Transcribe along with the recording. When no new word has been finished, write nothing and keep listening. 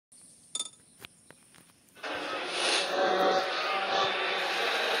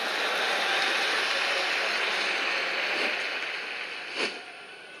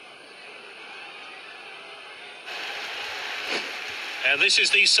And this is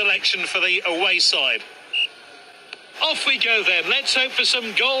the selection for the away side. Off we go then. Let's hope for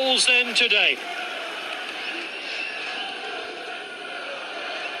some goals then today.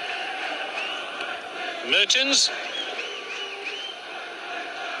 Mertens.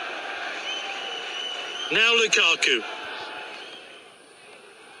 Now Lukaku.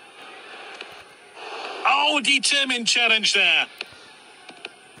 Oh, determined challenge there.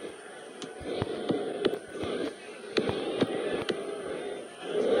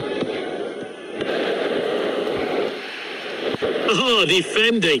 Oh,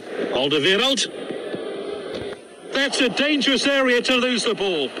 defending. Alderweireld. That's a dangerous area to lose the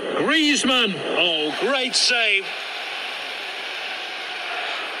ball. Griezmann. Oh, great save.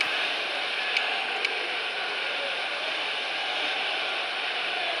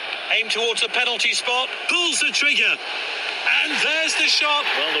 Aim towards the penalty spot. Pulls the trigger. And there's the shot.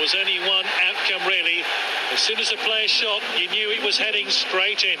 Well, there was only one outcome, really. As soon as the player shot, you knew it was heading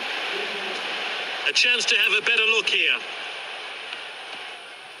straight in. A chance to have a better look here.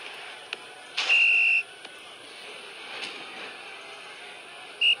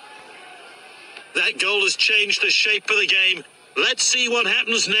 That goal has changed the shape of the game. Let's see what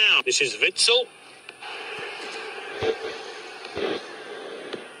happens now. This is Witsel.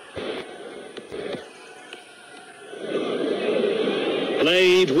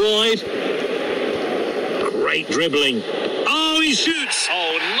 Played wide. Great dribbling. Oh, he shoots.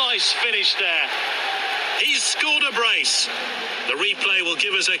 Oh, nice finish there. He's scored a brace. The replay will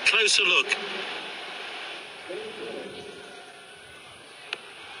give us a closer look.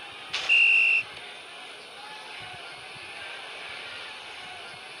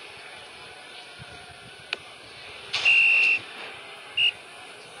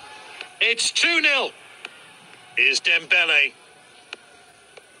 It's 2-0. Here's Dembele.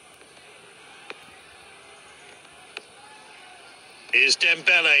 Here's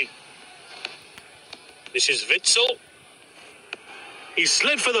Dembele. This is Witsel. He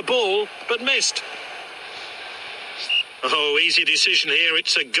slid for the ball, but missed. Oh, easy decision here.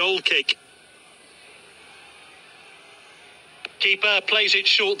 It's a goal kick. Keeper plays it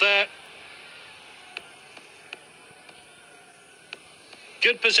short there.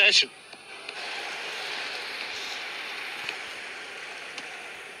 Good possession.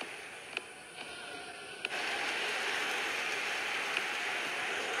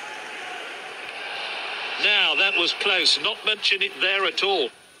 Now, that was close. Not mention it there at all.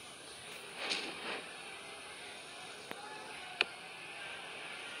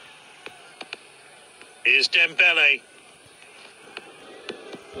 Here's Dembele.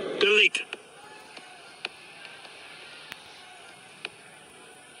 Delete.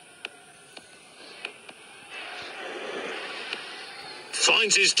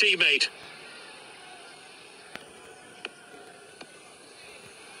 Finds his teammate.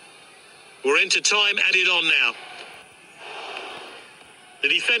 We're into time added on now. The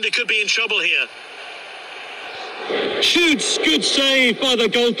defender could be in trouble here. Shoots! Good save by the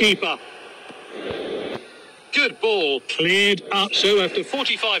goalkeeper. Good ball. Cleared up. So after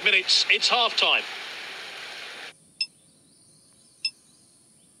 45 minutes, it's half-time.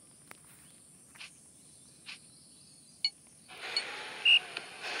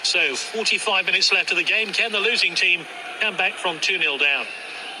 So 45 minutes left of the game. Can the losing team come back from 2-0 down?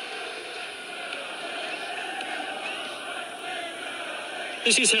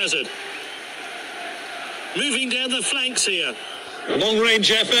 This is Hazard. Moving down the flanks here.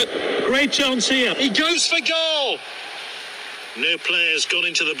 Long-range effort. Great chance here. He goes for goal. No players gone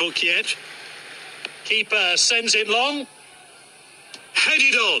into the book yet. Keeper sends it long.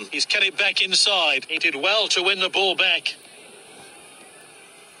 Headed on. He's cut it back inside. He did well to win the ball back.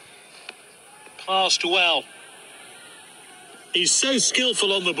 Passed well. He's so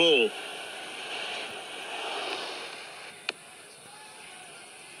skillful on the ball.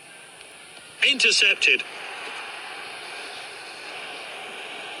 Intercepted.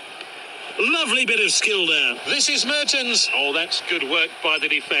 Lovely bit of skill there. This is Mertens. Oh, that's good work by the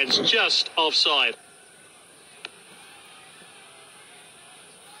defence. Just offside.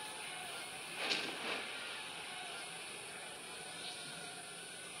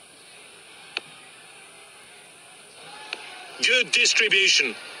 Good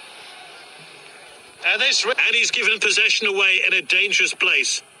distribution. And he's given possession away in a dangerous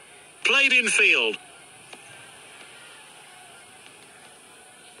place. Played in field.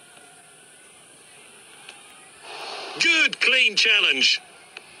 Good clean challenge.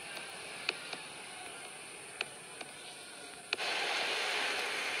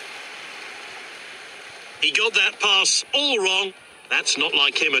 He got that pass all wrong. That's not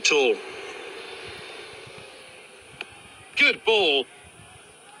like him at all. Good ball.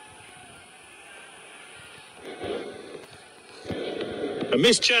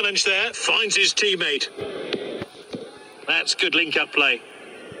 missed challenge there. Finds his teammate. That's good link-up play.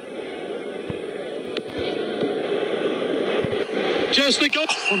 Just the goal.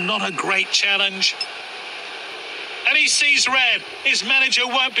 Oh, not a great challenge. And he sees red. His manager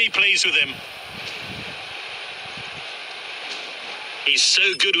won't be pleased with him. He's so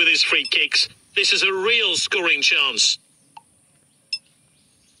good with his free kicks. This is a real scoring chance.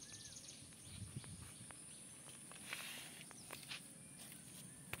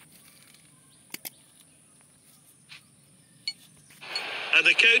 And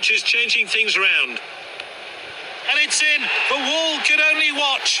the coach is changing things around. And it's in. The wall could only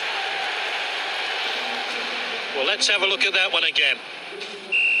watch. Well, let's have a look at that one again.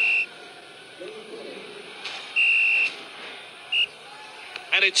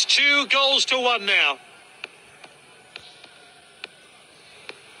 And it's 2-1 now.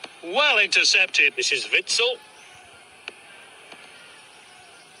 Well intercepted. This is Witsel.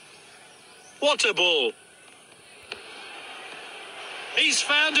 What a ball. He's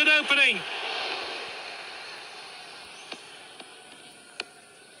found an opening.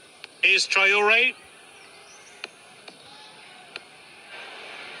 Here's Traoré.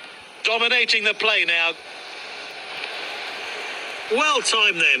 Dominating the play now. Well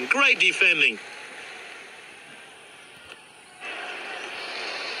timed then. Great defending.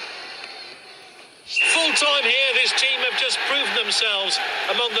 Full time here, this team have just proven themselves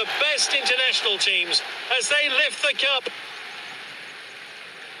among the best international teams as they lift the cup.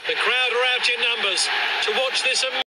 The crowd are out in numbers to watch this.